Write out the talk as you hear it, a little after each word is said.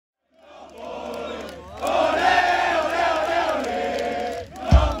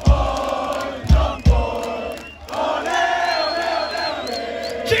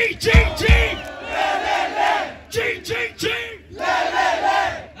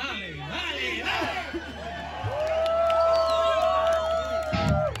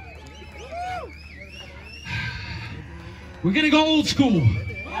We're gonna go old school.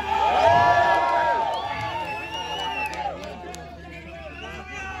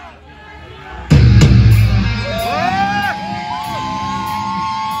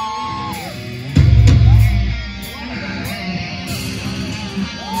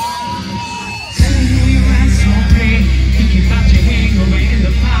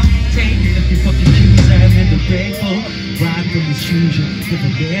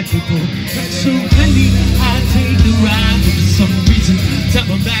 So many, I take the ride for some reason. Tell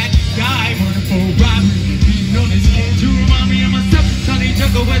them that guy running for a ride. Being known as kid to remind me of myself. Tony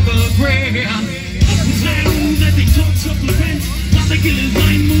juggle with the grand. Was that old that they talk supplements? Not the killer's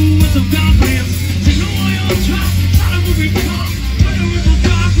mind move with some confidence. Say no, I don't try. Try to move it calm. But the ripple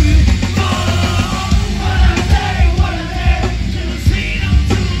dark with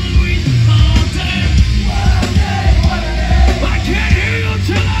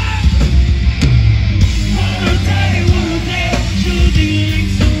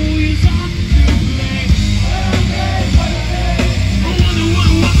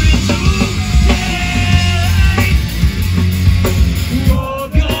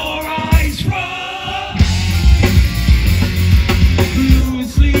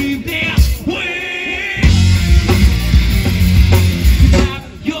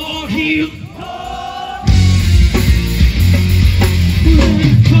you.